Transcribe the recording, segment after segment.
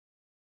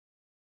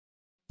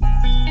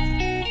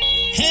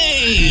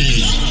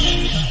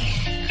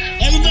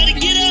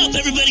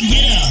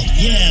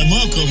Yeah,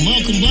 welcome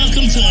to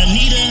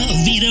Anita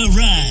Vita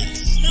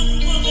Rise.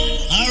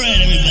 All right,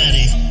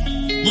 everybody,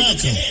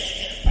 welcome.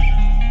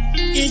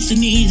 It's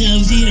Anita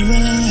Vita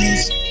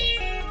Rise.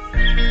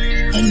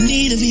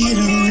 Anita Vita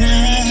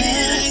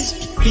Rise.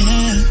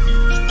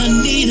 Yeah,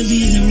 Anita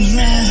Vita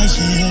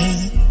Rise. Yeah,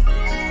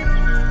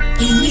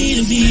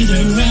 Anita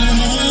Vita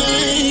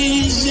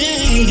Rise.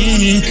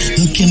 Yeah,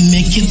 who can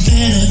make it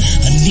better?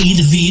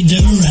 Anita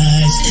Vita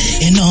Rise.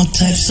 In all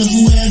types of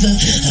weather,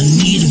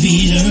 Anita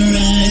Vita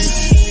Rise.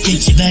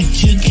 Get you back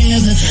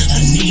together,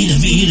 Anita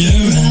Vita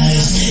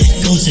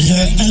Rise. Go send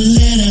her a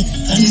letter,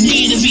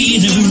 Anita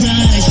Vita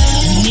Rise.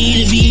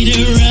 Anita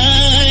Vita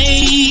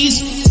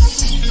Rise.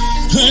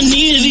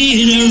 Anita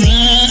Vita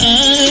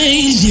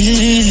Rise,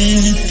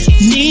 yeah.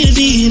 Anita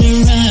Vita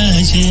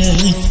Rise, yeah,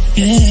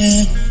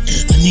 yeah.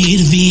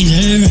 Anita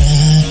Vita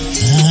Rise.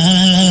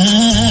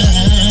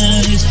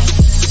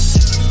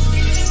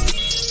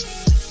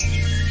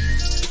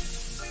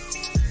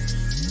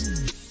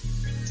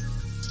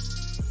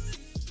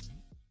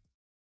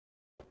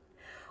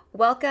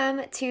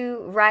 Welcome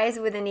to Rise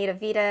with Anita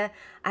Vita.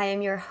 I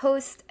am your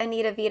host,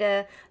 Anita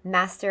Vita,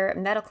 Master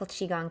Medical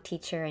Qigong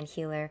teacher and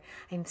healer.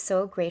 I'm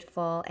so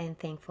grateful and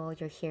thankful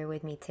you're here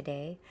with me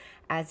today.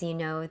 As you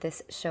know,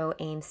 this show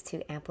aims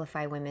to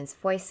amplify women's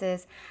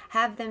voices,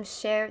 have them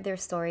share their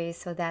stories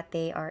so that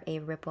they are a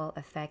ripple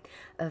effect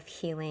of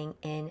healing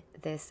in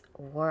this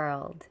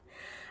world.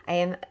 I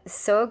am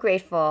so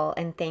grateful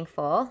and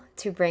thankful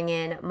to bring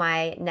in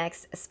my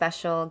next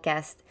special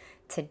guest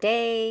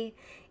today.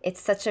 It's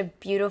such a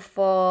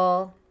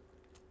beautiful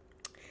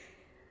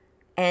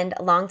and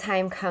long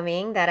time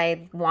coming that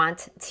I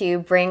want to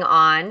bring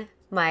on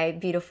my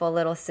beautiful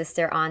little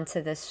sister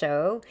onto the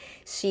show.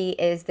 She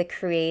is the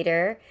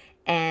creator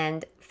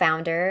and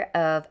founder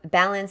of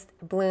Balanced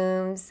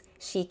Blooms.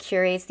 She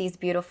curates these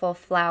beautiful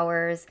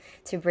flowers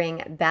to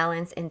bring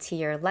balance into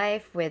your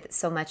life with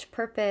so much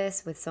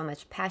purpose, with so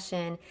much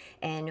passion,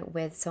 and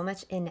with so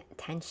much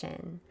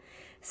intention.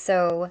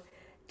 So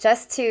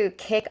just to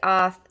kick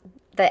off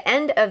the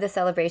end of the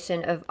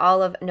celebration of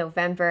all of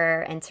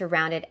November and to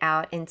round it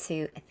out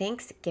into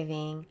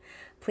Thanksgiving,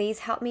 please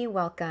help me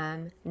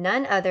welcome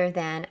none other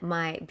than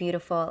my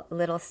beautiful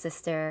little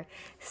sister,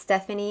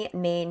 Stephanie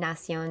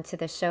Nacion, to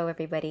the show,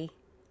 everybody.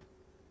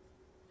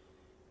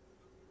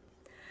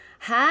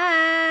 Hi.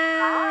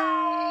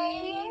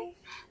 Hi.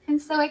 I'm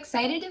so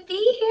excited to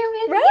be here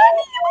with you.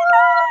 Oh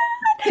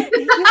my God.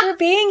 Thank you for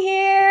being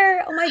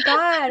here. Oh my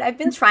God. I've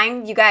been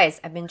trying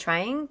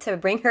to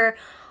bring her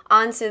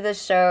onto the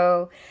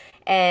show,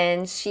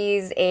 and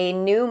she's a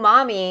new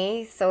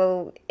mommy,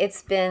 so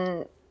it's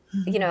been,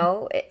 you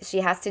know,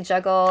 she has to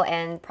juggle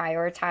and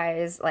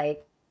prioritize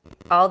like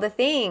all the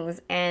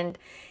things, and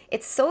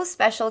it's so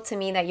special to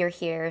me that you're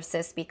here,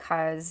 sis,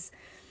 because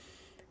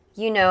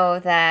you know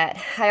that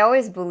I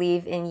always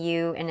believe in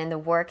you and in the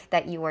work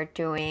that you are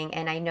doing,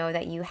 and I know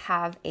that you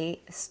have a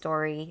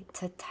story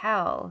to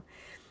tell.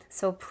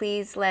 So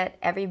please let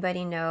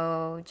everybody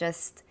know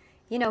just,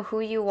 you know, who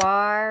you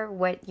are,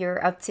 what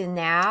you're up to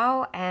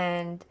now,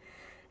 and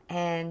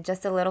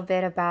just a little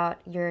bit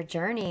about your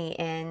journey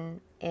in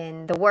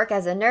the work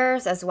as a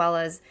nurse, as well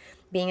as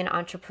being an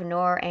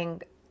entrepreneur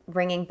and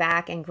bringing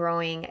back and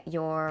growing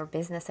your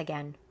business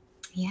again.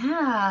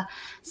 Yeah.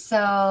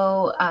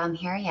 So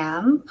here I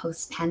am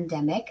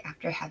post-pandemic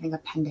after having a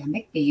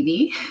pandemic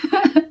baby.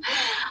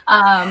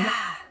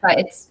 But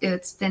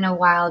it's been a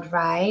wild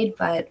ride,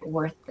 but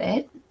worth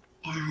it.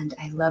 And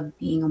I love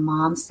being a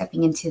mom,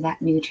 stepping into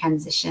that new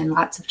transition.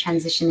 Lots of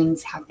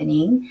transitionings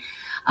happening.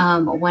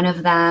 One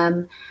of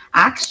them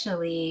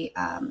actually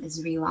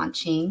is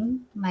relaunching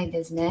my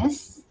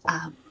business,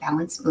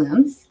 Balanced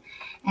Blooms.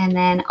 And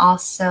then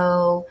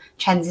also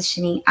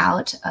transitioning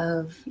out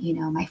of, you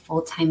know, my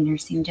full-time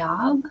nursing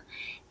job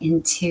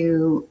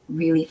into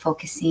really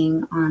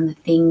focusing on the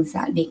things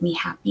that make me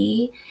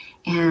happy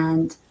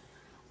and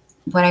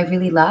what I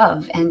really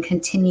love, and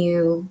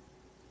continue,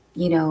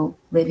 you know,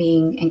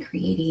 living and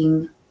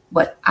creating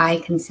what I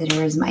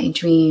consider as my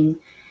dream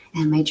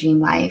and my dream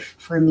life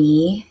for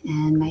me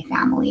and my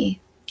family.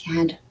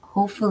 And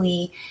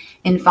hopefully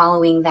in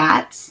following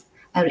that,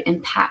 I would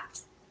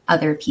impact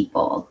other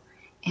people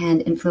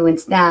and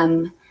influence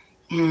them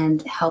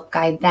and help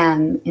guide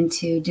them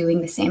into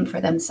doing the same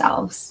for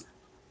themselves.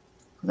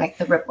 Like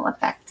the ripple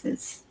effect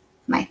is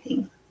my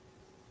thing.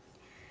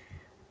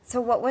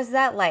 So what was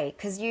that like?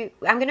 Because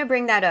I'm going to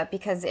bring that up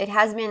because it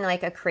has been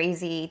like a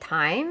crazy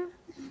time.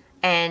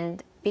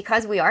 And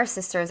because we are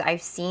sisters,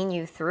 I've seen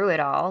you through it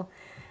all.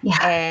 Yeah.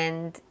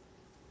 And,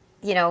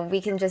 you know,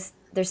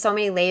 there's so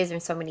many layers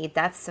and so many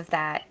depths of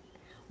that.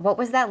 What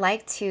was that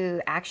like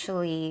to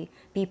actually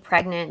be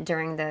pregnant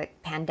during the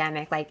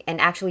pandemic, like,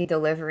 and actually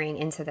delivering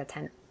into the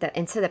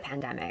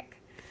pandemic?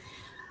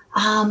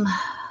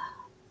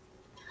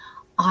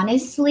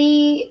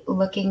 Honestly,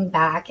 looking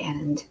back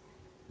and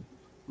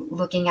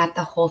looking at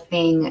the whole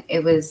thing,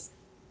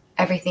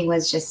 everything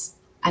was just,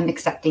 I'm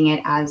accepting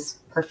it as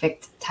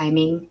perfect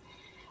timing.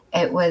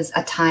 It was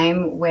a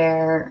time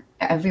where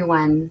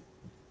everyone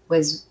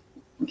was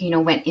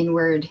went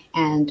inward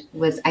and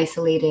was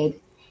isolated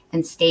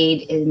and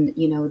stayed in,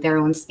 their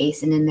own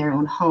space and in their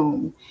own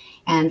home.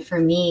 And for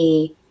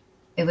me,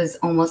 it was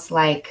almost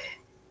like,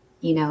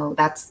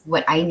 that's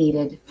what I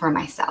needed for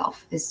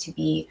myself, is to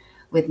be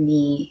with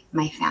me,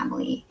 my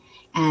family,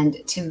 and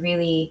to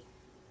really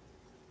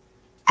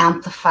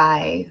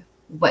amplify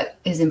what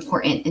is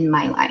important in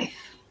my life.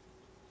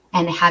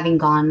 And having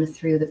gone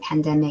through the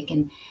pandemic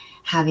and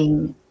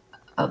having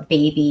a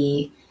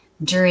baby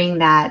during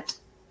that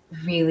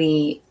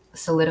really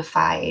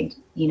solidified,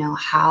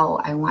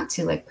 how I want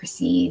to like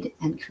proceed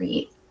and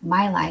create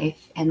my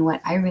life and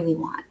what I really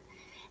want.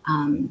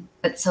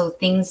 But so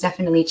things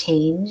definitely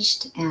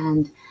changed,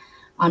 and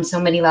on so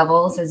many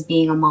levels, as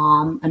being a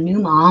mom, a new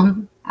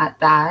mom at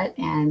that,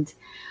 and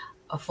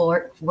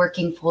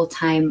working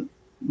full-time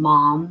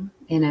mom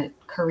in a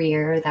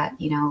career that,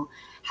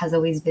 has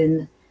always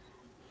been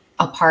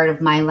a part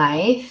of my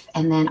life.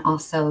 And then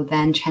also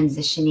then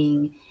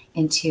transitioning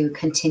into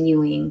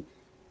continuing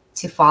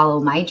to follow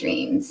my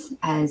dreams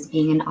as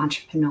being an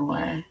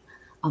entrepreneur,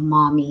 a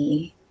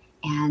mommy,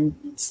 and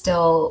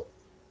still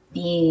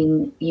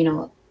being,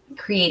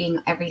 creating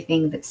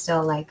everything, but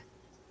still like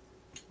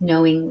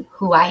knowing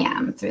who I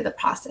am through the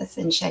process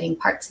and shedding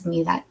parts of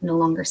me that no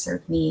longer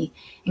serve me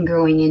and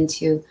growing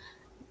into,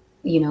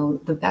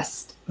 the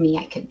best me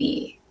I could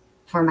be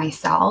for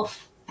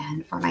myself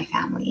and for my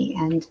family,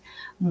 and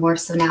more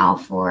so now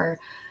for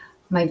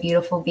my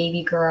beautiful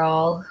baby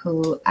girl,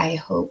 who I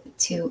hope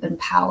to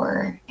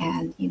empower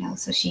and,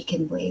 so she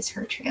can blaze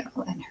her trail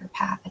and her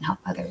path and help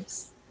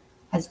others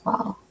as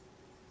well.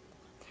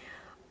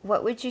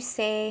 What would you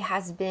say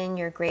has been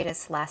your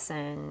greatest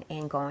lesson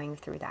in going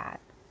through that?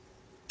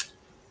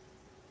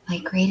 My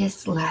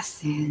greatest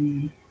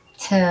lesson: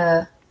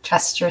 to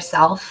trust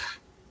yourself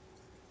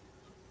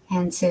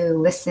and to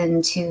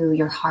listen to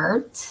your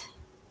heart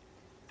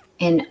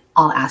in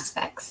all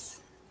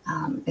aspects.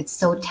 It's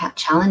so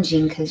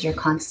challenging because you're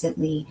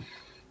constantly,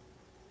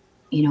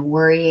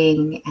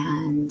 worrying,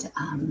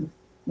 and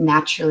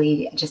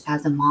naturally, just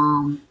as a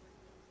mom,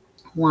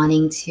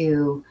 wanting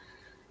to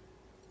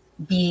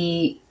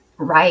be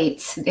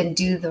right and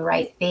do the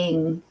right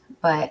thing,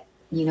 but,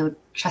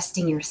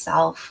 trusting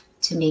yourself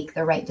to make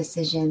the right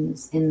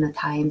decisions in the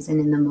times and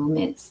in the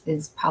moments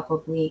is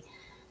probably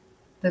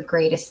the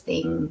greatest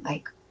thing,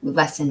 like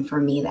lesson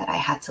for me that I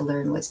had to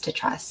learn, was to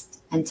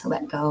trust and to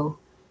let go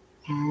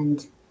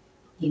and,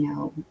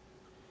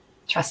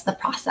 trust the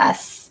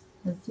process,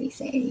 as we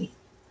say.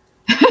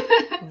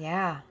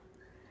 Yeah.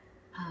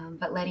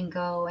 But letting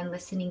go and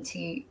listening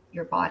to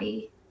your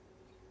body,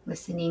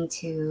 listening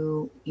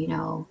to,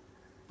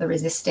 the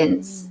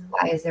resistance.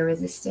 Why is there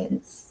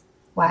resistance?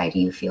 Why do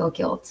you feel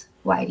guilt?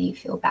 Why do you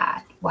feel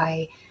bad?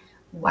 Why,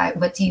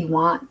 what do you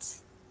want?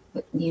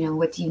 What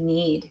do you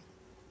need?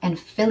 And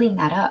filling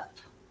that up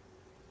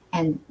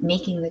and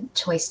making the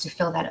choice to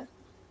fill that up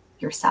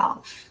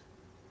yourself.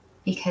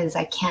 Because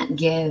I can't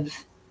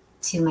give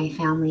to my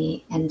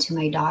family and to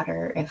my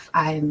daughter if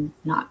I'm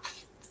not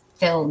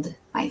filled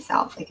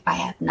myself, like if I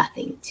have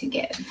nothing to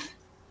give.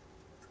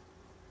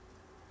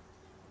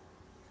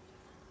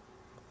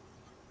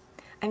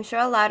 I'm sure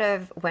a lot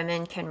of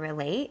women can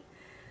relate,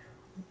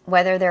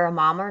 whether they're a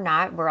mom or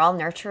not. We're all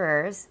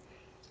nurturers,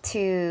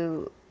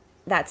 to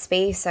that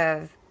space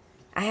of,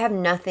 I have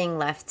nothing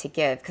left to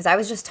give. Because I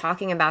was just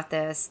talking about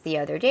this the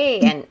other day,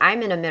 and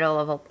I'm in the middle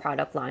of a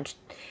product launch,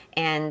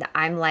 and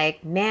I'm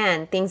like,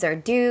 man, things are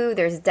due,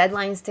 there's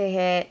deadlines to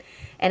hit,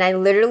 and I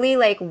literally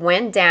like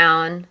went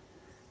down.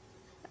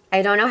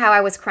 I don't know how I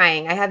was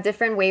crying. I have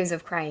different waves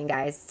of crying,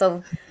 guys.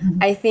 So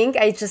I think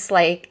I just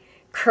like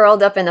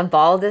curled up in a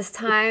ball this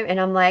time, and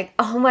I'm like,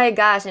 oh my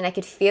gosh, and I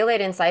could feel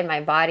it inside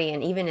my body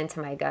and even into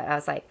my gut. I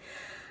was like,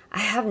 I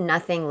have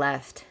nothing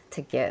left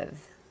to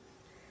give.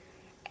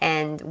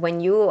 And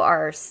when you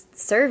are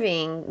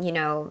serving,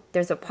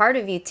 there's a part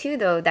of you too,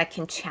 though, that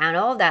can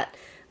channel that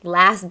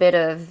last bit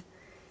of,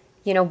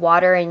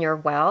 water in your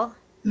well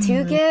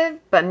to give.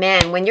 But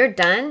man, when you're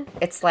done,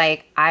 it's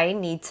like, I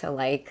need to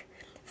like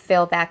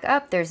fill back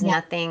up. There's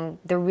nothing,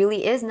 there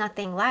really is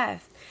nothing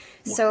left.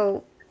 Yeah.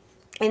 So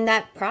in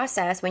that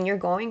process, when you're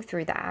going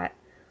through that,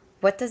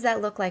 what does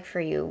that look like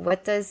for you?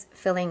 What does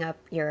filling up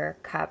your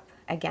cup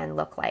again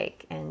look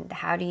like? And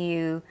how do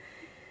you,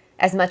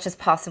 as much as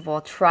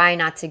possible, try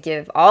not to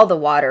give all the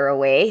water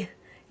away?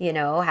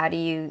 How do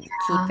you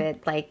keep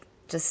it like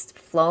just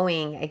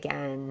flowing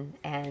again,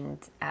 and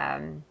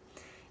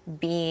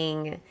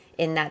being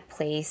in that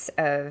place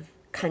of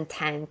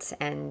content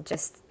and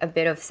just a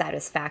bit of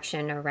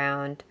satisfaction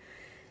around,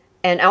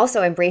 and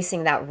also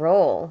embracing that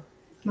role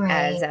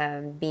as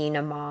being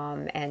a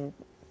mom, and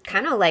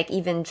kind of like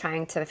even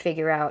trying to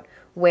figure out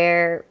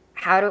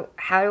how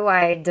do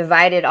I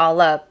divide it all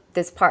up,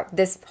 this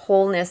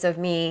wholeness of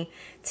me,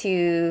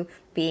 to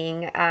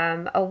being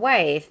a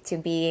wife, to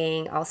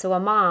being also a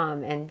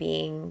mom, and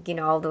being,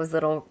 all those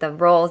the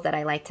roles that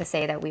I like to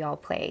say that we all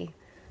play.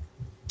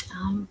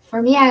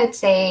 For me, I would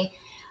say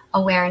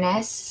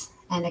awareness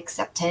and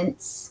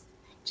acceptance,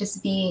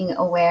 just being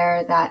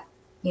aware that,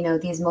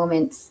 these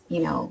moments,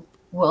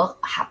 will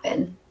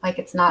happen. Like,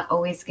 it's not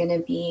always going to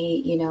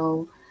be, you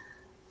know,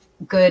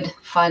 good,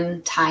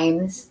 fun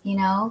times, you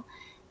know.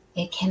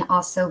 It can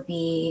also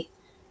be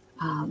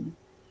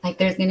like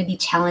there's going to be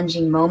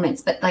challenging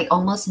moments, but like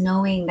almost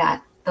knowing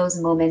that those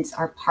moments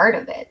are part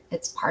of it.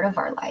 It's part of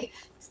our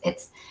life.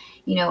 It's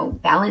you know,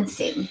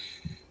 balancing.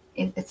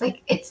 It's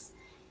like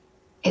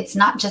it's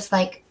not just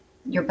like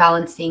you're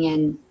balancing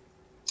and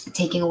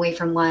taking away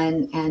from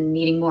one and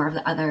needing more of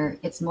the other.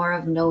 It's more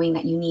of knowing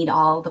that you need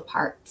all the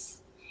parts,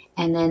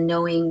 and then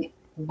knowing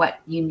what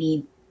you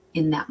need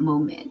in that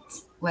moment,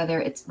 whether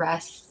it's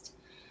rest,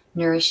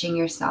 nourishing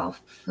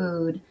yourself,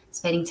 food,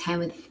 spending time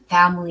with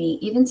family,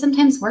 even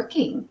sometimes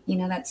working, you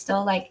know, that's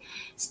still like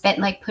spent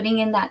like putting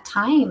in that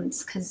time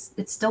because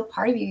it's still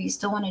part of you. You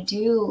still want to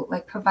do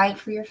like provide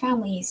for your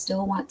family. You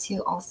still want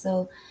to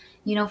also,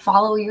 you know,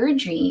 follow your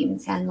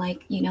dreams and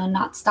like, you know,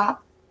 not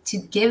stop to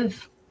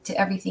give to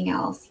everything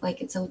else.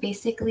 Like it's so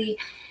basically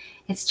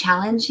it's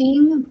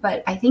challenging,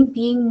 but I think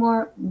being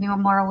more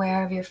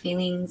aware of your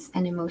feelings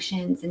and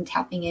emotions and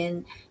tapping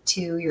in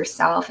to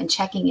yourself and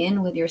checking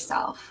in with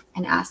yourself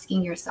and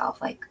asking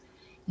yourself, like,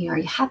 you know, are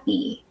you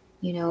happy?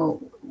 You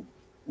know,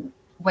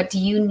 what do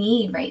you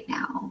need right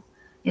now?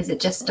 Is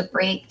it just a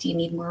break? Do you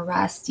need more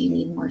rest? Do you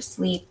need more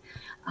sleep?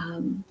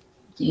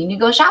 Do you need to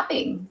go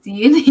shopping? Do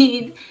you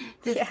need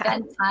to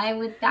spend time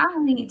with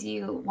family? Do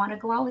you want to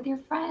go out with your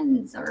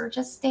friends or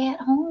just stay at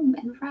home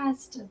and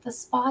rest? The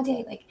spa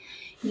day, like,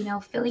 you know,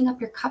 filling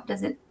up your cup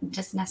doesn't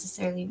just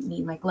necessarily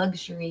mean like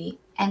luxury.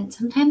 And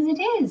sometimes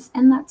it is,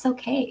 and that's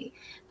okay.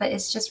 But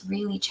it's just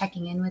really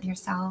checking in with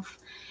yourself,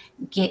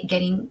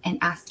 getting and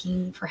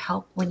asking for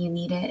help when you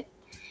need it,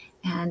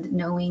 and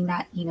knowing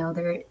that, you know,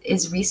 there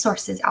is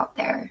resources out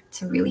there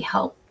to really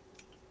help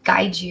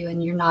guide you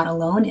and you're not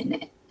alone in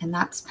it. And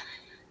that's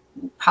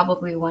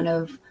probably one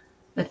of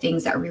the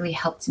things that really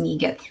helped me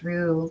get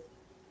through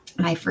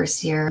my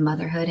first year of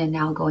motherhood and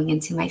now going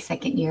into my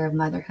second year of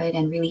motherhood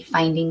and really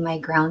finding my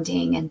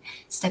grounding and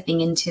stepping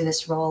into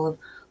this role of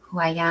who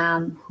I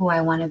am, who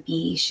I want to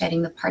be,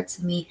 shedding the parts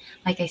of me,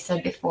 like I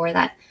said before,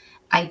 that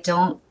I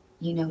don't,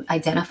 you know,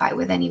 identify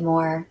with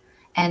anymore,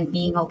 and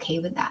being okay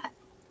with that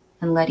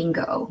and letting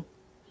go.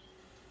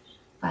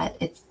 But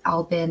it's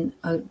all been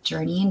a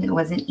journey and it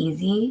wasn't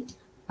easy,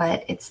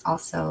 but it's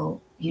also,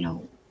 you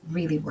know,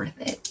 really worth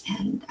it.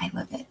 And I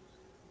love it.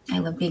 I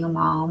love being a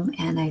mom,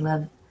 and I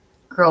love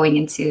growing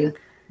into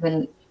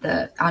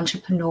the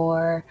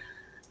entrepreneur,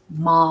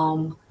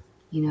 mom,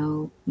 you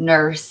know,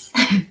 nurse,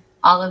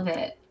 all of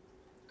it.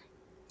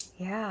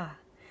 Yeah.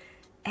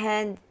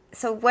 And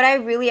so what I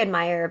really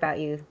admire about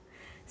you,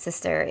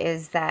 sister,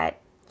 is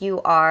that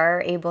you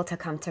are able to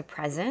come to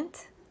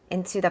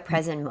into the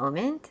present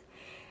moment.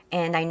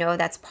 And I know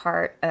that's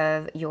part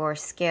of your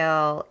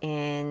skill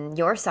in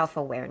your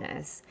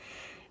self-awareness.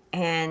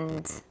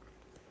 And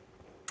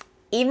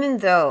even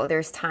though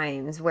there's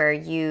times where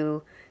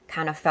you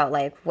kind of felt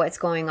like, what's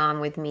going on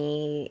with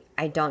me?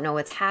 I don't know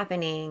what's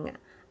happening.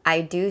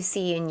 I do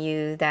see in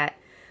you that,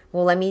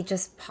 well, let me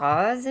just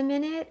pause a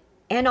minute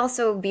and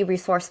also be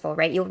resourceful,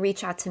 right? You'll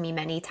reach out to me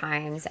many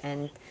times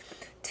and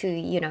to,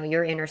 you know,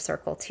 your inner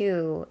circle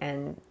too.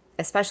 And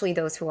especially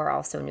those who are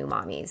also new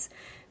mommies.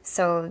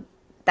 So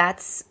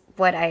that's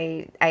what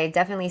I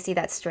definitely see,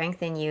 that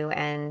strength in you,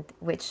 and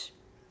which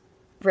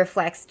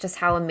reflects just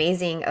how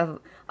amazing of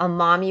a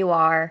mom you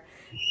are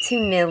to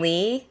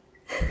Millie.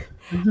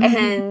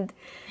 and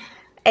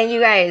you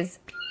guys,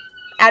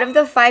 out of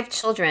the 5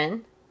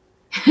 children,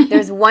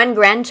 there's 1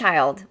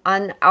 grandchild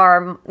on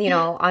our, you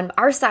know, on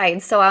our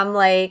side. So I'm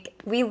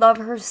like, we love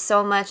her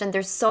so much, and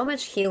there's so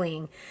much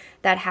healing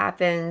that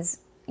happens.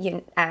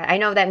 I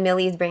know that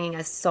Millie is bringing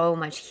us so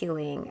much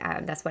healing.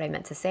 That's what I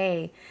meant to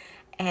say.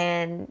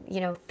 And, you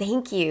know,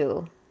 thank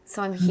you.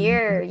 So I'm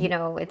here, you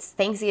know, it's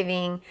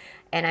Thanksgiving,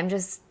 and I'm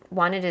just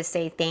wanted to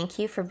say thank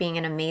you for being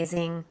an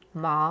amazing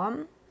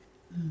mom.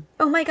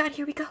 Oh my God,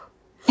 here we go.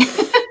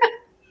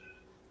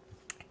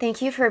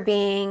 Thank you for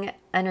being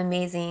an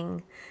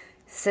amazing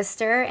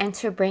sister, and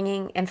for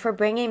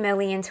bringing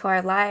Millie into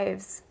our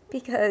lives,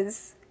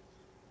 because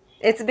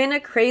it's been a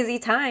crazy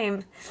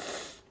time.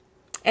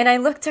 And I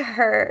look to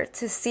her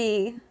to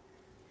see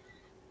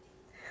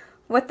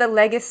what the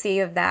legacy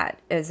of that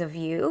is of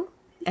you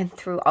and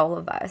through all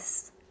of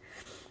us.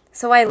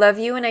 So I love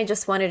you, and I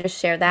just wanted to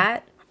share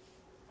that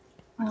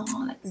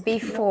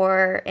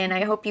before, and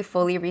I hope you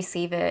fully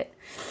receive it,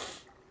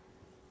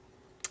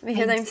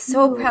 because I'm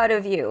so proud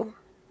of you.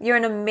 You're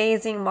an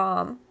amazing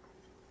mom.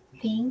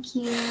 Thank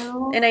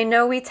you. And I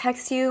know we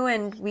text you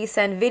and we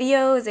send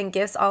videos and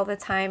gifts all the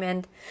time,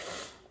 and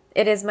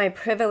it is my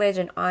privilege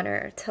and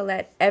honor to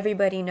let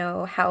everybody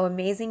know how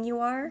amazing you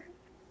are,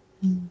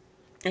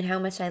 and how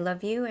much I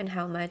love you, and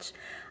how much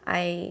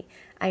I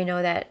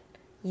know that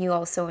you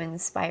also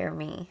inspire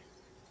me.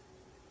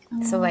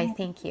 So I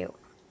thank you.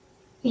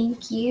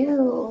 Thank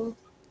you.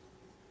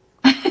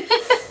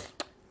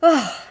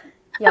 Oh,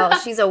 y'all,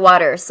 she's a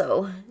water,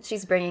 so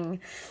she's bringing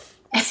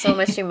so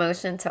much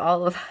emotion to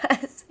all of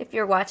us, if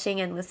you're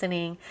watching and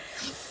listening.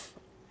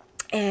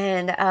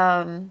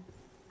 And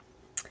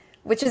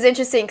Which is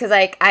interesting because,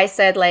 like I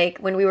said, like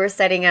when we were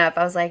setting up,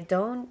 I was like,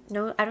 no,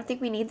 I don't think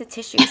we need the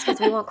tissues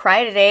because we won't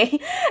cry today.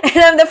 And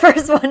I'm the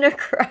first one to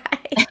cry.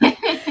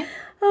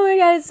 Oh my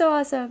God, it's so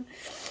awesome.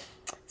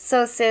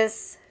 So,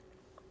 sis,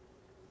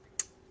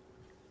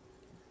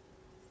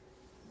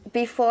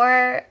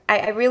 before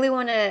I really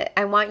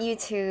I want you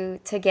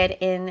to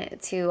get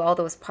into all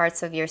those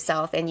parts of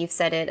yourself, and you've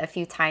said it a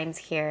few times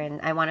here,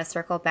 and I want to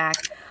circle back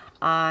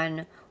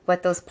on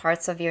what those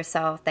parts of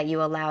yourself that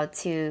you allowed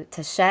to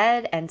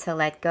shed and to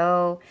let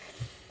go,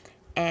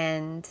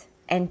 and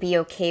be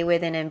okay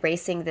with, and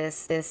embracing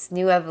this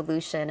new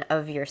evolution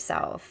of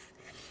yourself.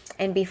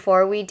 And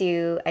before we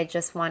do, I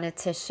just wanted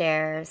to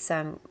share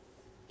some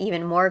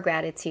even more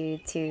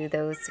gratitude to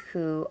those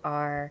who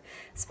are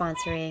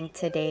sponsoring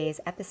today's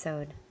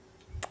episode.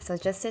 So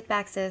just sit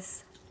back,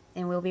 sis,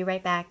 and we'll be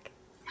right back.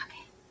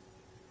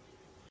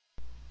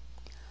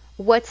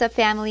 What's up,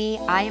 family?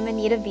 I am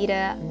Anita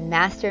Vita,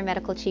 Master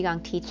Medical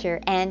Qigong teacher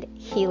and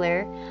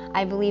healer.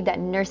 I believe that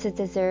nurses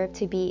deserve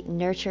to be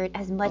nurtured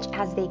as much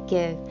as they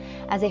give.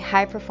 As a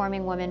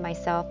high-performing woman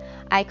myself,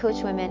 I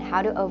coach women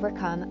how to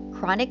overcome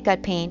chronic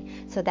gut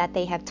pain so that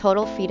they have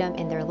total freedom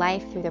in their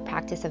life through the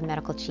practice of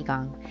medical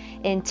Qigong.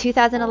 In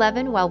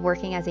 2011, while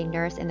working as a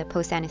nurse in the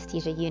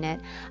post-anesthesia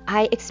unit,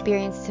 I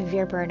experienced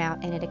severe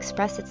burnout, and it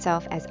expressed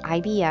itself as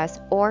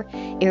IBS, or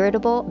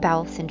irritable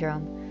bowel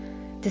syndrome.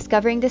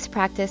 Discovering this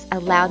practice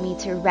allowed me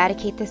to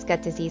eradicate this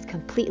gut disease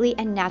completely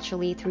and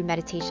naturally through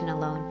meditation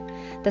alone.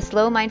 The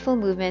slow, mindful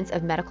movements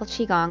of medical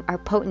Qigong are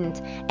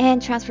potent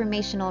and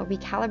transformational,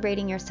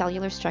 recalibrating your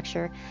cellular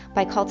structure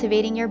by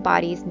cultivating your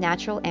body's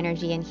natural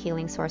energy and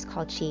healing source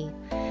called Qi.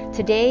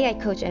 Today, I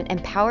coach and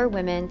empower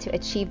women to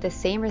achieve the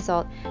same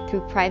result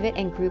through private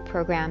and group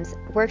programs,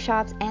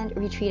 workshops, and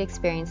retreat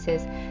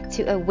experiences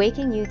to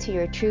awaken you to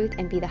your truth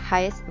and be the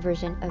highest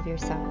version of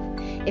yourself.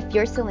 If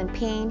you're still in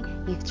pain,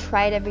 you've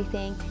tried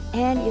everything,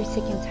 and you're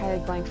sick and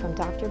tired going from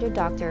doctor to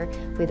doctor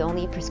with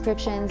only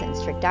prescriptions and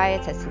strict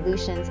diets as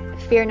solutions,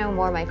 fear no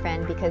more, my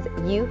friend, because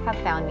you have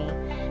found me.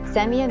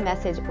 Send me a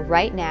message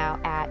right now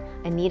at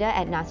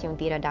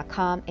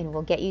anita@nacionvita.com, and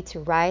we'll get you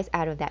to rise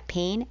out of that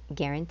pain,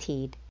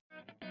 guaranteed.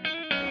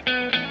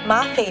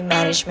 Mafe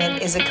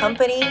Management is a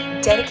company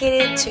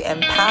dedicated to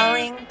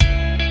empowering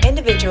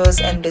individuals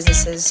and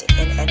businesses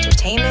in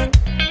entertainment,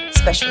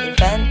 special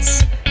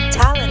events,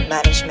 talent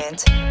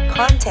management,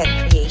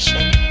 content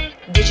creation,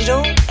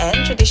 digital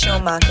and traditional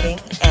marketing,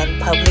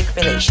 and public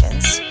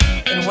relations,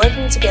 in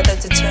working together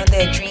to turn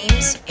their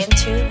dreams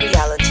into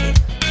reality.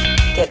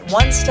 Get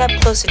one step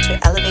closer to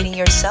elevating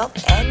yourself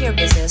and your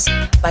business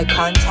by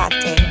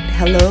contacting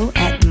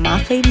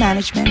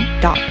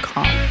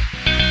hello@mafemanagement.com.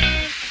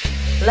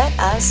 Let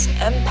us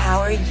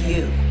empower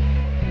you.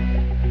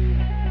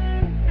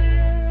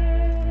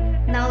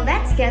 Now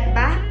let's get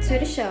back to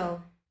the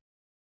show.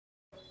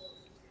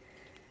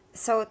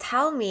 So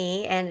tell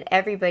me, and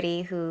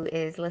everybody who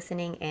is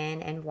listening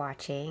in and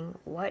watching,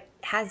 what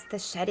has the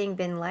shedding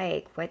been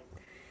like? What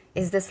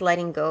is this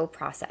letting go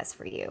process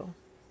for you?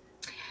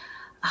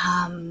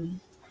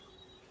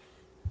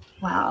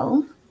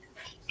 Well,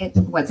 it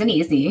wasn't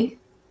easy,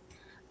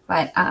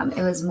 but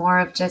it was more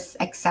of just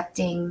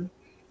accepting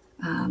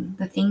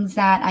the things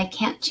that I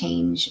can't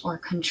change or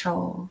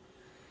control.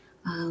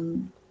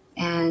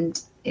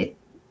 And it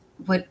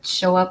would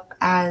show up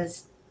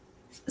as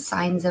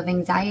signs of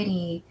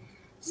anxiety,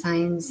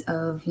 signs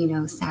of,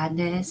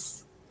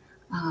 sadness,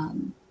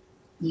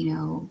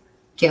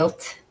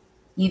 guilt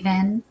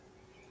even.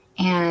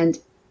 And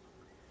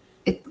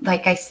it,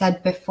 like I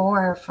said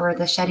before, for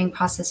the shedding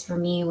process for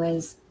me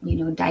was,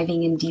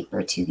 diving in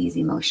deeper to these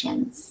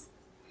emotions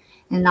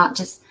and not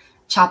just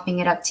chopping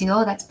it up to,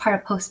 oh, that's part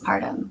of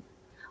postpartum,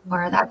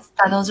 or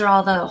those are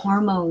all the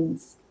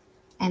hormones.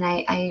 And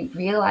I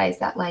realized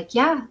that, like,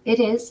 yeah, it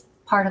is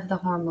part of the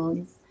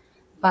hormones,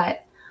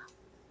 but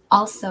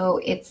also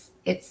it's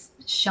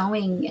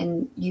showing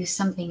in you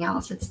something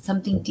else. It's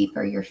something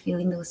deeper. You're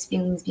feeling those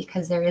feelings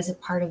because there is a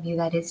part of you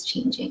that is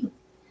changing.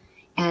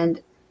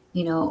 And,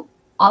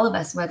 all of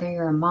us, whether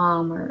you're a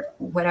mom or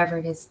whatever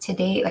it is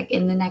today, like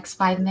in the next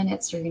 5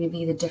 minutes, you're going to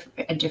be a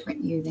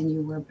different you than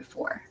you were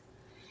before.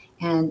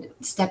 And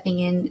stepping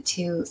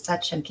into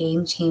such a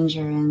game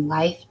changer and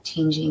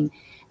life-changing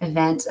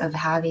event of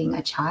having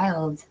a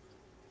child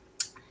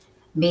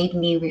made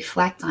me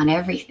reflect on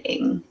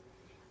everything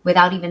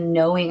without even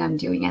knowing I'm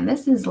doing. And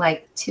this is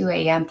like 2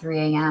 a.m., 3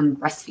 a.m.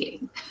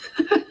 breastfeeding,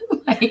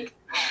 like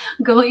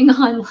going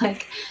on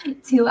like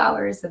 2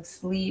 hours of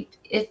sleep,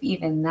 if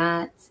even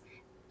that,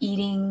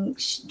 eating,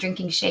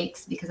 drinking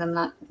shakes because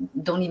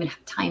don't even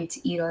have time to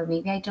eat, or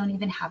maybe I don't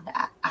even have the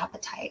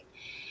appetite.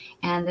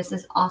 And this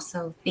is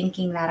also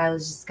thinking that I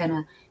was just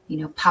gonna,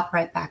 pop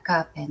right back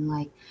up. And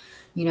like,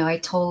 I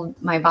told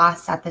my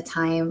boss at the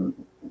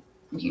time,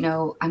 I'm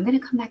going to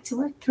come back to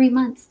work 3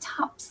 months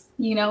tops,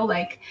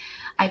 like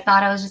I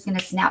thought I was just going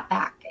to snap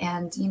back,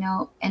 and,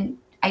 and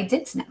I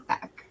did snap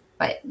back,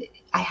 but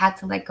I had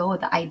to let go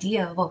of the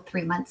idea of,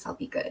 3 months I'll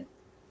be good,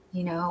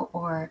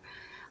 or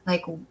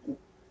like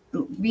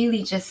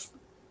really just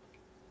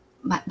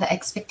the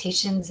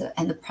expectations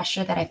and the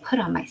pressure that I put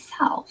on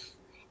myself,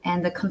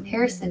 and the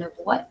comparison of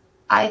what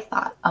I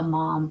thought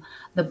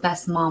the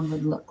best mom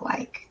would look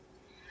like.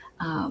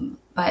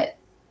 But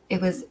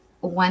it was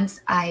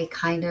once I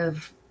kind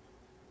of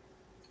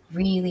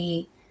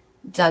really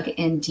dug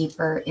in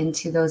deeper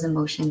into those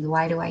emotions.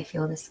 Why do I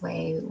feel this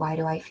way? Why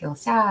do I feel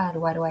sad?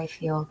 Why do I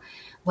feel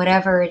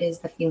whatever it is,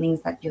 the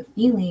feelings that you're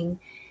feeling?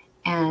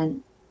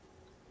 And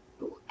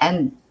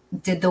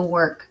did the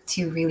work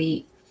to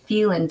really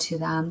feel into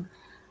them.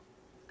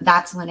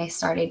 That's when I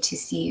started to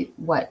see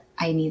what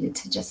I needed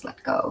to just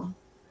let go.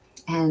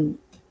 And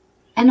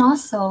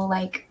also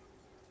like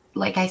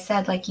I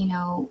said, like, you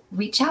know,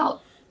 reach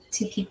out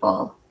to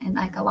people. And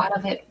like a lot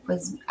of it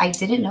was, I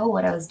didn't know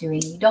what I was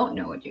doing. You don't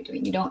know what you're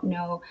doing. You don't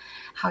know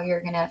how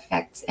you're going to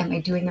affect, am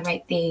I doing the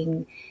right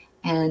thing?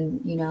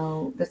 And, you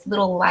know, this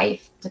little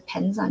life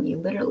depends on you.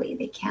 Literally,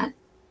 they can't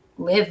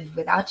live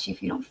without you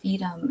if you don't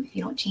feed them, if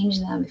you don't change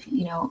them, if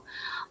you know,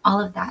 all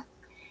of that.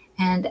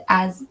 And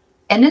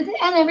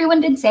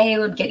everyone did say it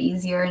would get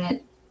easier, and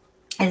it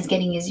is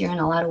getting easier in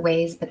a lot of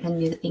ways, but then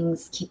new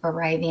things keep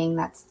arriving.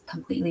 That's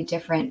completely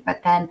different.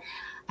 But then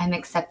I'm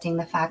accepting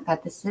the fact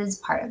that this is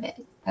part of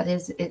it. That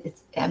is,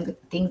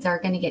 things are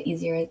going to get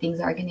easier. Things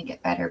are going to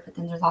get better. But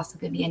then there's also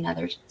going to be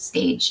another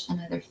stage,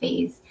 another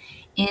phase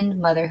in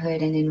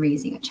motherhood and in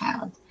raising a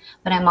child.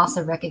 But I'm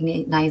also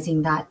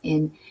recognizing that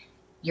in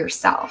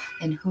yourself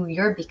and who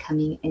you're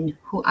becoming and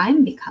who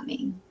I'm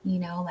becoming, you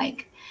know,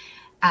 like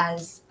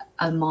as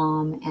a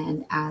mom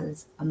and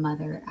as a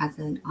mother, as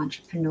an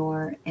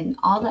entrepreneur, and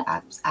all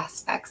the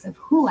aspects of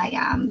who I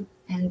am,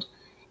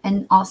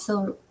 and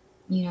also,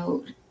 you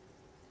know,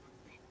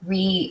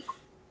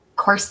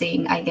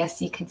 recoursing, I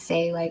guess you could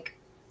say, like,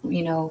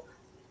 you know,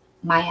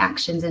 my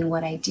actions and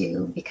what I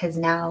do, because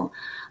now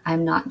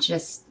I'm not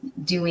just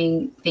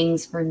doing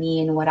things for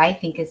me and what I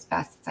think is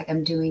best. It's like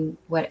I'm doing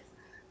what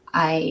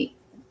I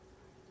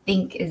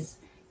think is,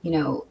 you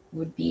know,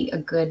 would be a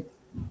good,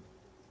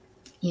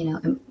 you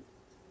know,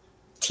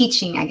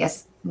 teaching, I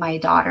guess, my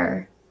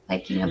daughter,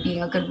 like, you know,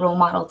 being a good role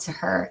model to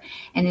her.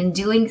 And in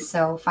doing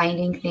so,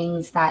 finding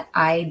things that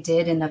I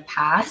did in the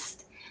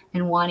past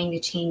and wanting to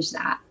change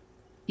that,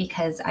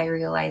 because I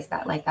realized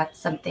that, like, that's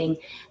something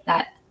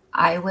that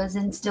I was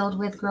instilled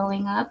with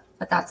growing up,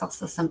 but that's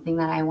also something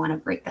that I want to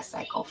break the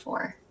cycle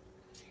for.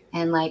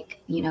 And,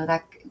 like, you know,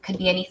 that could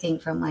be anything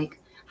from, like,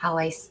 how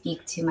I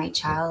speak to my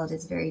child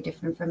is very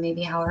different from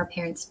maybe how our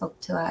parents spoke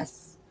to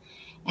us.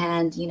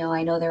 And, you know,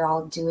 I know they're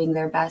all doing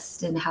their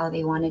best in how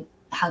they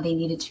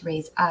needed to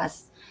raise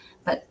us.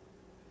 But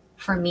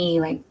for me,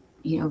 like,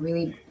 you know,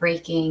 really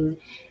breaking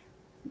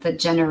the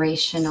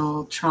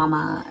generational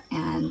trauma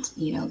and,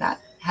 you know,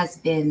 that has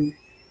been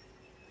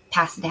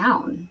passed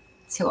down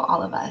to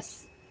all of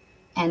us.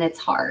 And it's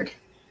hard.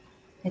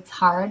 It's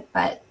hard,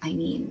 but I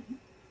mean,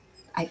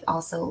 I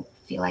also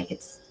feel like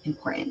it's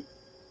important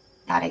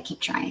that I keep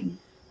trying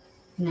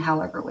in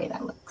however way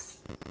that looks.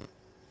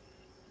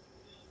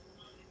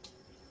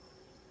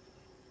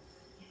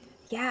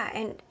 Yeah,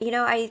 and you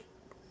know,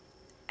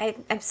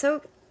 I'm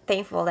so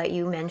thankful that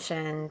you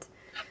mentioned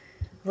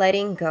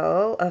letting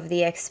go of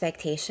the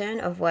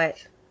expectation of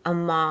what a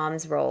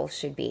mom's role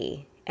should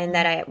be. And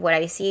that what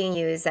I see in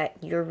you is that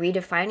you're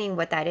redefining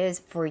what that is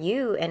for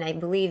you. And I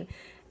believe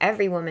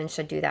every woman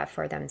should do that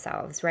for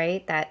themselves,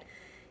 right? That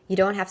you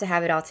don't have to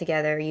have it all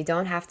together. You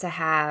don't have to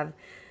have,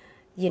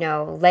 you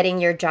know, letting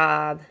your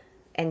job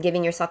and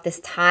giving yourself this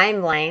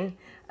timeline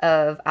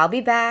of, I'll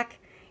be back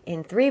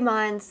in 3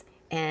 months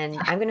and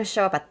I'm going to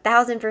show up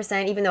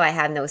 1,000%, even though I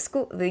have no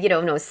school, you know,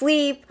 no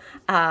sleep.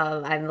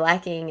 I'm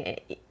lacking,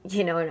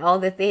 you know, in all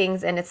the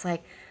things. And it's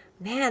like,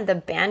 man, the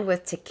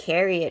bandwidth to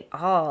carry it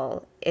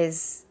all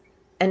is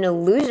an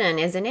illusion,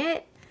 isn't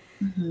it?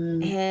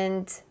 Mm-hmm.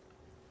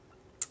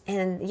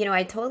 And, you know,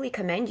 I totally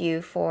commend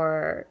you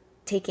for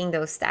taking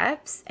those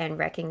steps and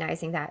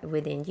recognizing that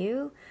within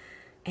you.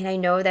 And I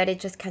know that it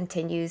just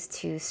continues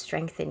to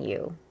strengthen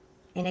you.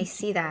 And I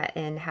see that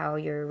in how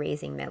you're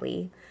raising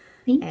Millie.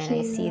 And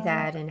I see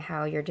that in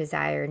how your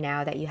desire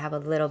now that you have a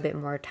little bit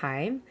more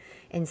time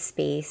and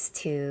space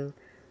to,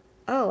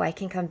 oh, I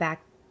can come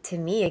back to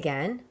me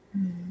again.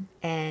 Mm-hmm.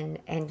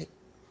 and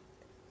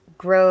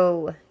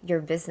grow your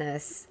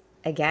business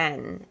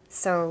again.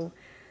 So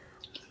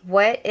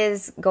what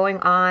is going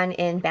on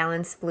in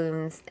Balance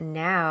Blooms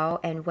now,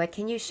 and what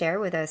can you share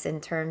with us in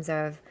terms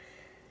of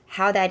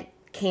how that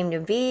came to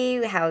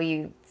be, how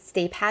you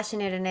stay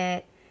passionate in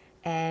it,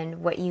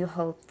 and what you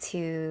hope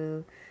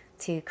to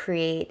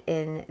create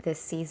in this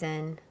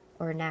season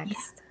or next?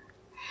 Yeah.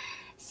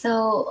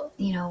 So,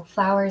 you know,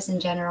 flowers in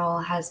general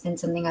has been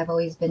something I've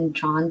always been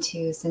drawn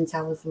to since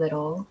I was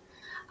little.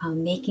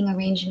 Making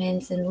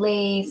arrangements and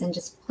leis and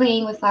just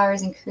playing with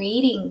flowers and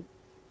creating,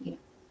 you know,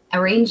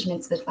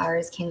 arrangements with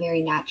flowers came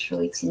very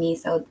naturally to me.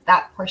 So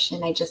that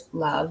portion I just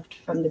loved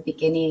from the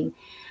beginning.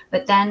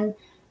 But then,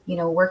 you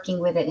know, working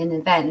with it in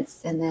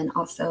events and then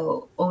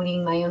also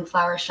owning my own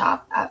flower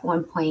shop at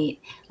one point,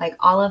 like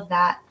all of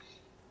that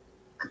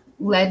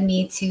led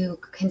me to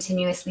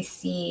continuously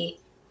see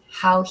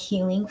how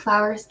healing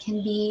flowers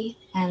can be.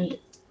 And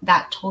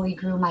that totally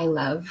grew my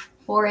love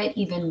for it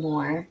even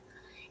more.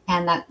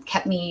 And that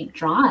kept me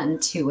drawn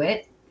to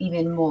it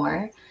even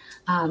more.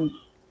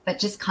 But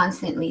just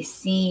constantly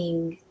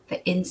seeing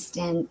the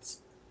instant,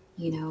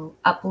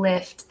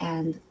 uplift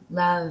and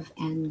love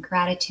and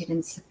gratitude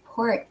and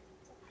support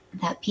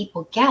that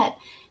people get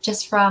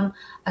just from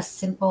a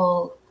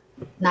simple,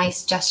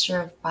 nice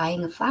gesture of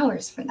buying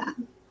flowers for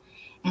them.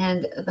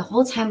 And the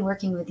whole time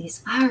working with these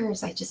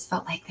flowers, I just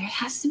felt like there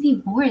has to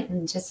be more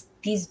than just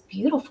these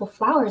beautiful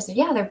flowers.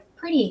 Yeah, they're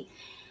pretty,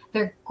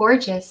 they're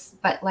gorgeous,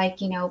 but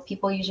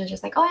people usually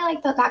just like, oh, I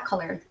like that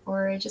color,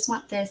 or I just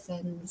want this,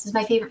 and this is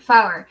my favorite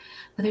flower.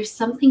 But there's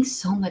something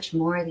so much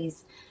more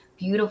these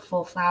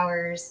beautiful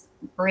flowers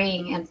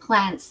bring, and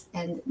plants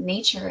and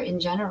nature in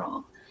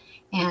general.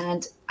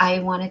 And I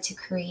wanted to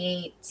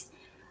create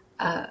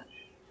a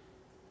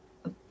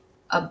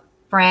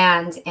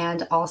brand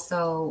and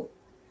also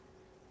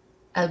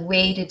a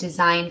way to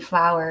design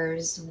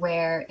flowers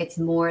where it's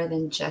more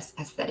than just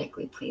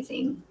aesthetically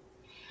pleasing.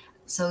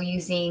 So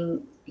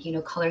using,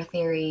 color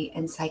theory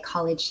and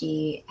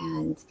psychology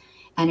and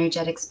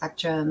energetic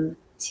spectrum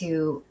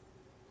to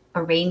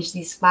arrange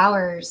these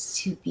flowers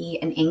to be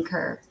an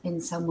anchor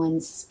in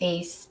someone's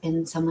space,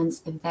 in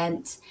someone's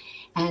event,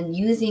 and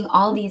using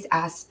all these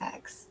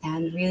aspects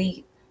and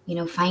really,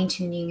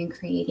 fine-tuning and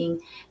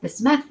creating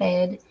this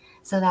method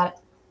so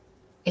that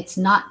it's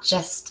not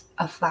just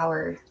a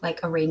flower like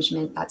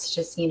arrangement that's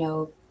just,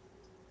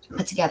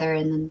 put together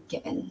and then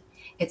given.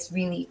 It's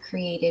really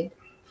created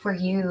for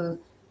you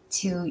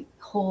to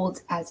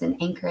hold as an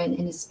anchor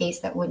in a space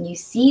that when you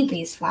see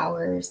these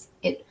flowers,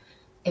 it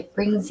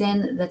brings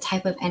in the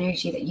type of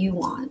energy that you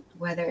want,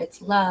 whether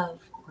it's love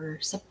or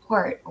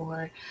support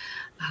or,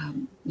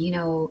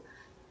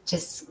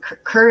 just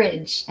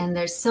courage. And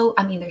there's so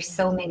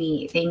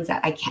many things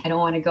that I don't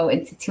want to go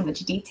into too much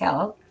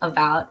detail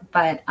about,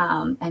 but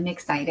I'm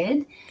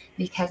excited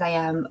because I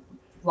am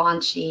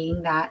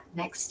launching that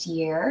next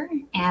year.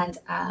 And,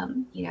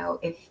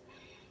 if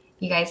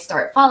you guys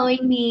start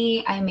following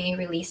me, I may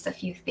release a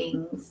few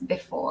things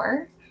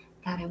before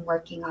that I'm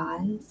working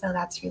on. So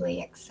that's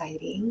really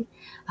exciting.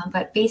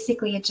 But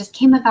basically it just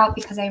came about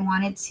because I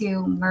wanted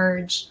to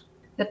merge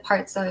the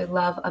parts that I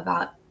love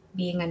about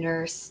being a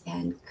nurse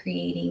and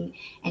creating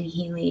and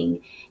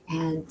healing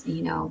and,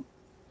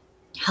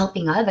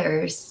 helping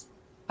others,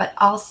 but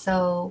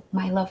also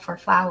my love for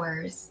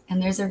flowers.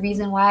 And there's a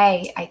reason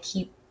why I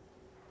keep,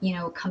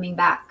 coming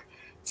back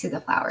to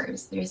the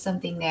flowers. There's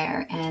something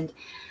there. And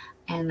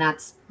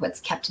that's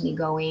what's kept me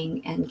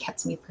going and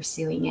kept me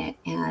pursuing it.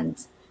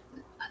 And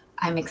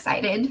I'm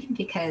excited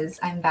because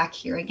I'm back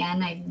here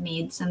again. I've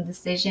made some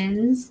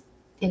decisions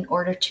in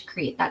order to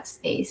create that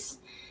space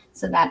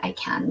so that I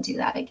can do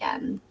that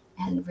again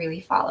and really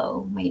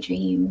follow my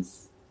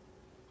dreams.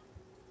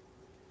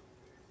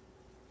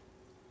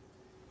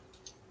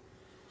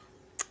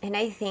 And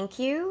I thank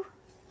you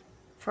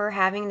for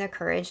having the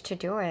courage to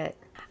do it.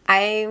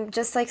 I'm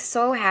just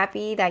so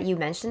happy that you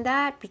mentioned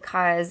that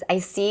because I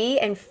see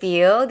and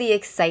feel the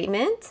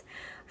excitement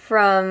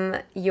from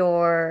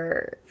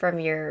your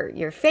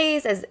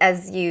face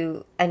as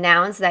you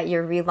announce that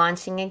you're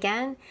relaunching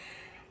again.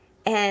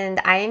 And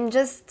I'm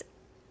just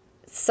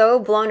so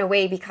blown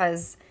away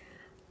because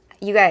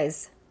you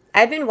guys,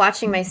 I've been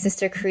watching my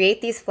sister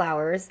create these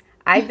flowers.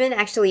 I've been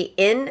actually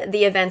in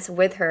the events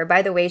with her.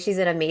 By the way, she's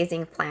an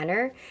amazing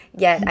planner,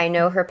 yet I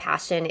know her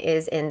passion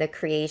is in the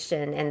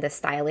creation and the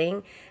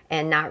styling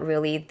and not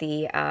really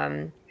the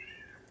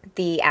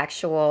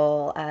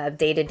actual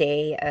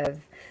day-to-day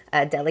of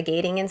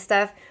delegating and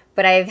stuff.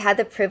 But I've had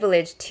the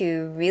privilege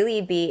to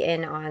really be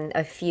in on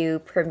a few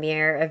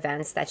premiere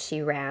events that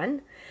she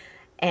ran.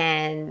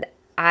 And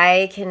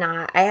I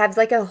have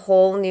a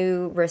whole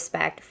new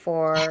respect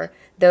for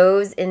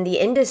those in the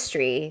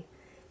industry,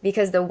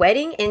 because the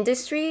wedding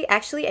industry,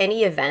 actually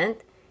any event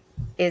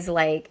is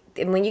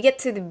when you get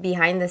to the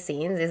behind the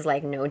scenes is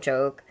no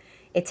joke.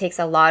 It takes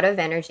a lot of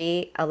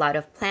energy, a lot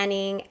of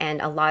planning, and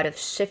a lot of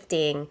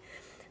shifting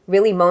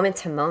really moment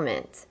to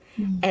moment.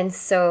 Mm-hmm. And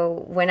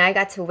so when I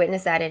got to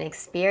witness that and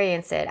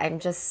experience it, I'm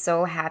just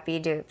so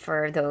happy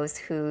for those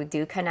who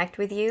do connect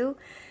with you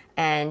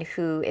and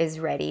who is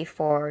ready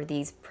for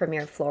these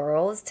premier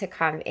florals to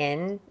come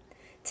in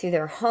to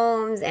their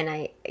homes. And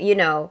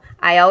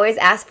I always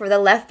ask for the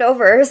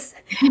leftovers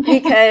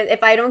because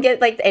if I don't get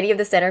any of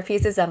the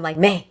centerpieces, I'm like,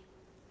 May,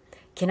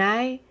 can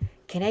I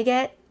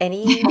get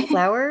any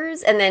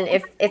flowers? And then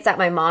if it's at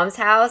my mom's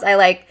house,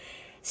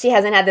 she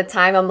hasn't had the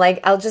time. I'm like,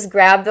 I'll just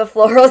grab the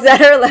florals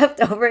that are left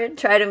over and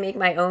try to make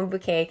my own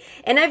bouquet.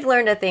 And I've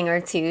learned a thing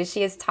or two.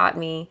 She has taught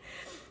me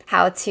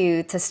how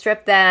to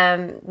strip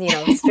them,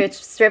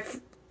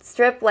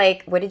 strip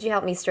what did you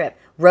help me strip?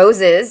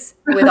 Roses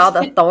with all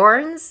the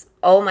thorns.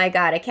 Oh my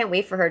God, I can't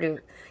wait for her to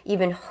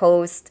even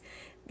host,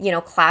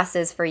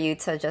 classes for you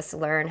to just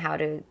learn how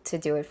to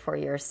do it for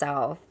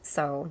yourself.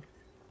 So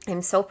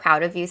I'm so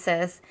proud of you,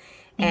 sis.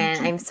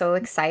 And I'm so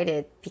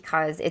excited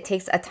because it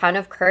takes a ton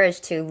of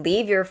courage to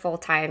leave your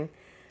full-time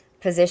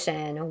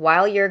position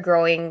while you're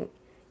growing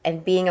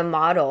and being a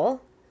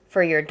model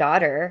for your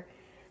daughter,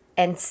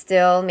 and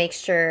still make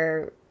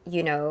sure,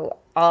 you know,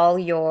 all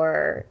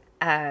your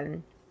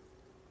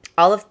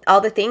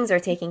all the things are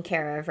taken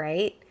care of,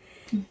 right?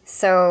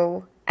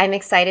 So I'm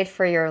excited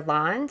for your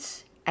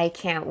launch. I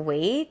can't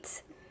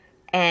wait.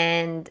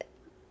 And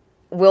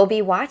we'll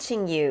be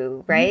watching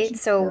you, right?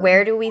 So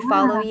where do we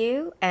follow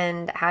you,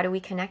 and how do we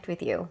connect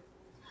with you?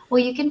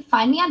 Well, you can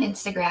find me on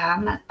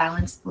Instagram at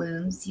Balanced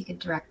Blooms. You can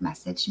direct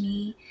message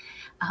me.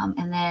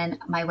 And then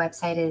my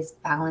website is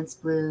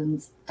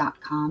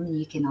balancedblooms.com.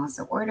 You can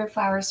also order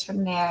flowers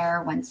from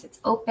there once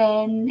it's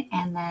open.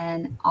 And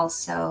then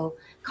also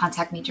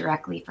contact me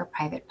directly for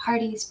private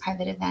parties,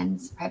 private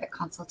events, private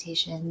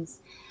consultations,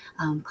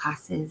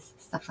 classes,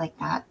 stuff like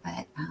that.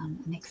 But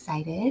I'm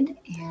excited,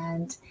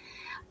 and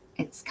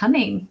it's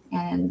coming.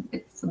 And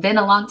it's been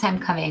a long time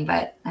coming,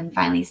 but I'm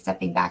finally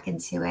stepping back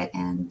into it,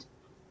 and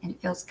it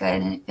feels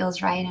good, and it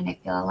feels right, and I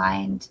feel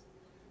aligned.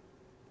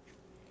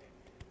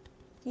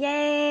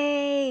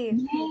 Yay!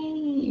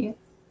 Yay!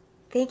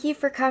 Thank you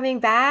for coming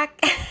back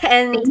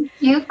and thank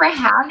you for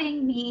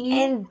having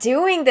me and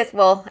doing this.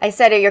 Well, I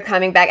said you're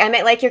coming back. I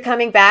meant like you're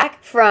coming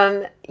back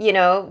from, you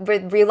know,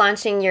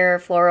 relaunching your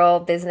floral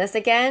business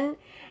again.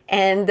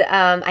 And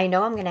I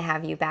know I'm going to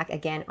have you back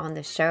again on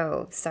the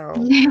show. So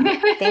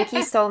thank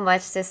you so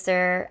much,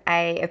 sister.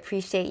 I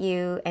appreciate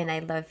you, and I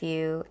love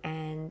you,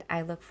 and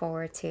I look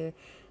forward to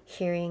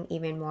hearing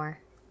even more.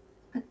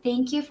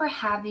 Thank you for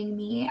having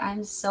me.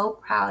 I'm so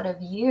proud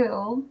of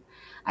you.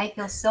 I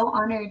feel so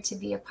honored to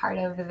be a part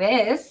of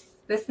this.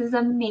 This is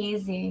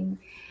amazing.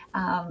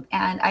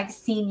 And I've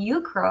seen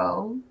you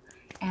grow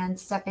and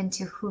step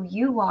into who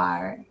you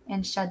are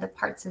and shed the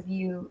parts of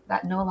you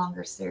that no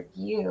longer serve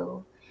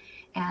you.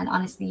 And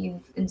honestly,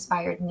 you've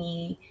inspired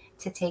me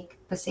to take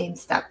the same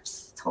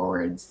steps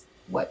towards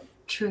what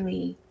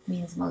truly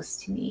means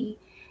most to me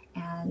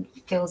and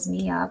fills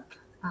me up.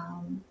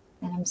 And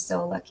I'm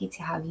so lucky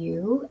to have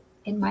you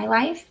in my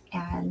life,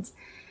 and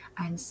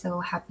I'm so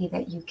happy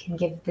that you can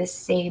give this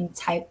same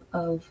type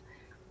of,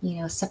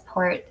 you know,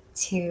 support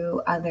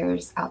to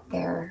others out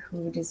there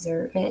who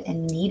deserve it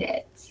and need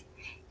it.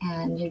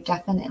 And you're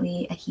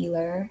definitely a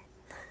healer,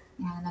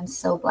 and I'm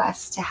so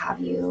blessed to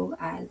have you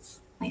as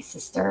my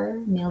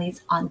sister,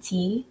 Millie's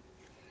auntie,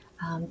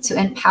 to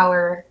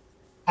empower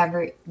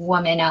every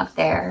woman out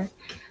there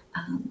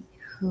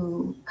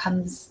who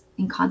comes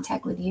in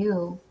contact with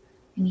you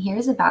and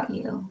hears about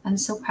you. I'm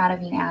so proud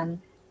of you,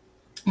 Anne.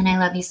 And I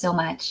love you so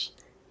much.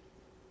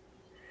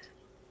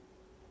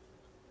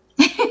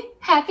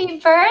 Happy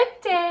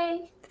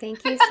birthday.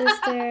 Thank you,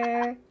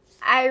 sister.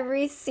 I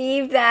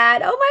received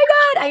that. Oh my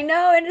God, I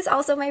know. And it's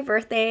also my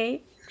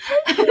birthday.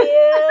 Thank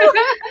you.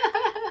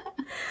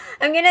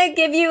 I'm going to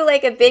give you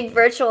like a big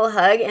virtual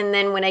hug. And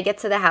then when I get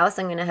to the house,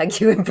 I'm going to hug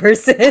you in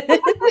person.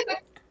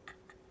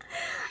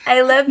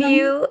 I love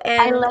you.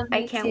 And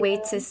I can't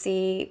wait to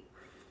see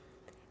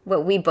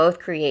what we both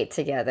create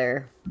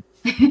together.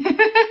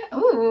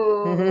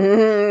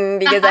 Ooh.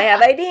 Because I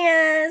have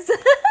ideas.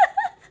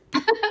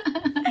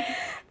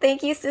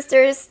 Thank you,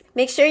 sisters.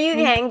 Make sure you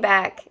hang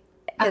back,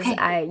 because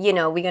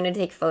we're going to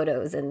take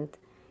photos and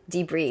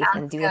debrief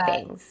and do the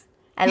things.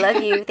 I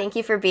love you. Thank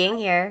you for being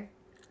here.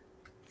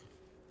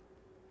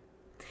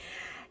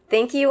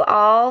 Thank you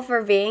all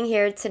for being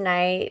here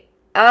tonight.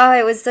 Oh,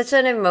 it was such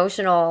an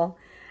emotional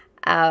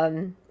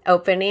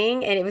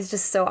opening, and it was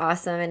just so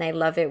awesome. And I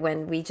love it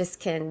when we just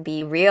can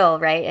be real,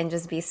 right? And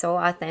just be so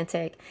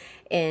authentic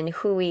in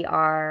who we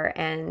are.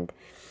 And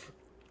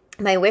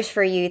my wish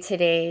for you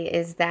today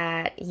is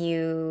that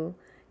you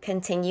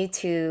continue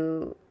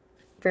to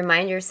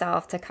remind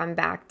yourself to come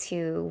back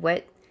to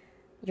what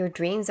your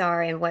dreams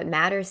are and what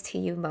matters to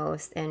you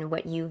most and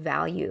what you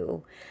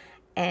value.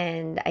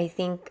 And I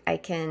think I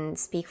can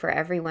speak for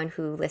everyone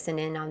who listened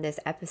in on this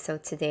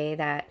episode today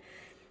that,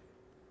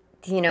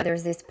 you know,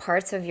 there's these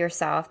parts of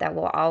yourself that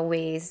will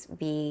always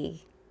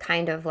be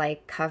kind of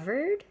like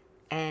covered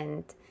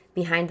and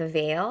behind the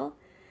veil.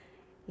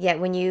 Yet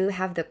when you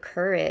have the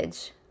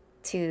courage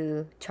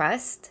to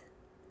trust,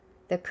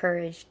 the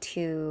courage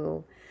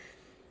to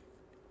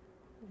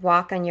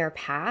walk on your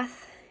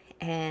path,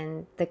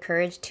 and the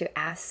courage to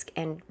ask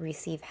and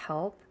receive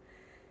help,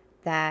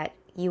 that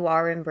you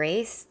are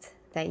embraced,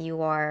 that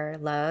you are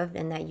loved,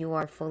 and that you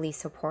are fully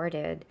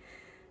supported,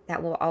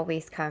 that will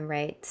always come,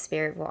 right?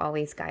 Spirit will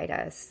always guide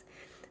us.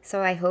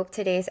 So I hope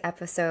today's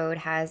episode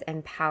has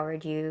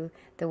empowered you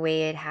the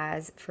way it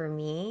has for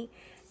me,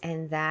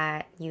 and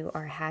that you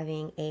are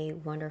having a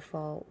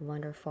wonderful,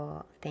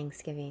 wonderful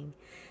Thanksgiving.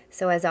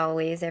 So as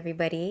always,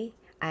 everybody,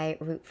 I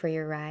root for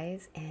your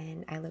rise,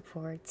 and I look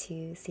forward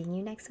to seeing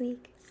you next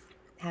week.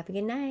 Have a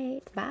good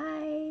night.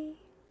 Bye.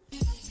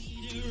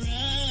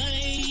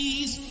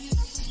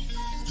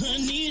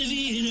 Anita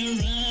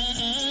Vita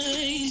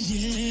rise,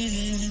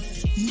 yeah.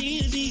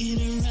 Anita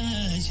Vita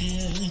rise,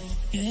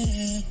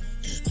 yeah.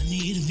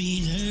 Anita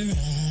Vita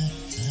rise.